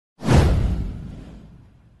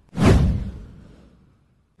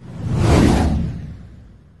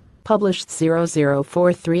Published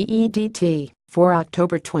 0043 EDT, 4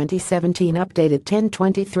 October 2017. Updated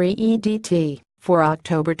 1023 EDT, 4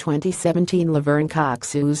 October 2017. Laverne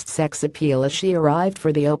Cox oozed sex appeal as she arrived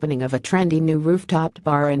for the opening of a trendy new rooftop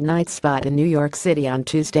bar and night spot in New York City on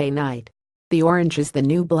Tuesday night. The Orange is the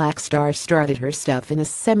New Black star strutted her stuff in a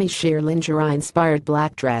semi-sheer lingerie-inspired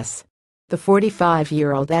black dress. The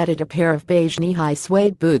 45-year-old added a pair of beige knee-high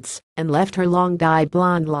suede boots and left her long dyed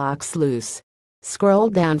blonde locks loose. Scroll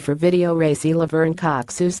down for video. Racy Laverne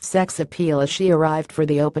Cox oozed sex appeal as she arrived for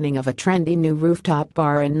the opening of a trendy new rooftop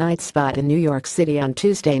bar and night spot in New York City on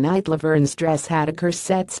Tuesday night. Laverne's dress had a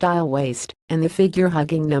corset-style waist, and the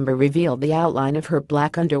figure-hugging number revealed the outline of her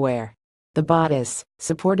black underwear. The bodice,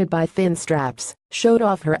 supported by thin straps, showed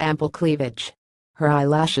off her ample cleavage. Her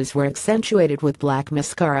eyelashes were accentuated with black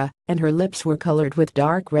mascara, and her lips were colored with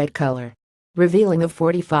dark red color. Revealing the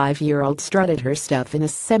 45-year-old strutted her stuff in a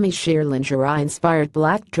semi-sheer lingerie-inspired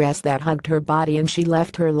black dress that hugged her body and she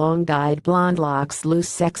left her long dyed blonde locks loose.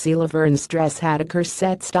 Sexy Laverne's dress had a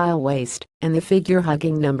corset-style waist, and the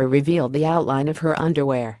figure-hugging number revealed the outline of her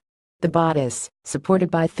underwear. The bodice, supported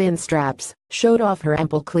by thin straps, showed off her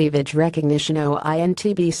ample cleavage. Recognition.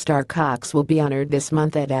 OINTB star Cox will be honored this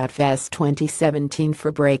month at OutFest 2017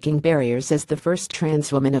 for breaking barriers as the first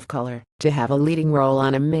trans woman of color to have a leading role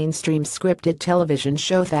on a mainstream scripted television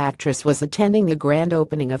show. The actress was attending the grand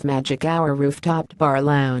opening of Magic Hour Rooftop Bar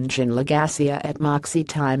Lounge in La Gacia at Moxie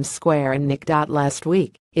Times Square in Nick. Last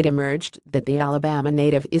week, it emerged that the Alabama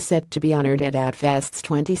native is set to be honored at OutFest's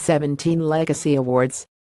 2017 Legacy Awards.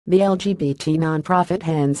 The LGBT nonprofit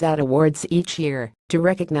hands out awards each year to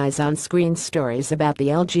recognize on-screen stories about the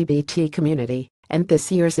LGBT community, and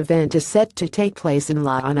this year's event is set to take place in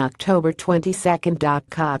La on October 22.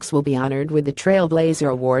 Cox will be honored with the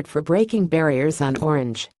Trailblazer Award for breaking barriers on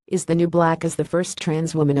Orange is the New Black as the first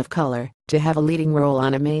trans woman of color to have a leading role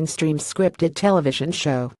on a mainstream scripted television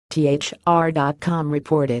show, THR.com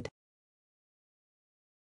reported.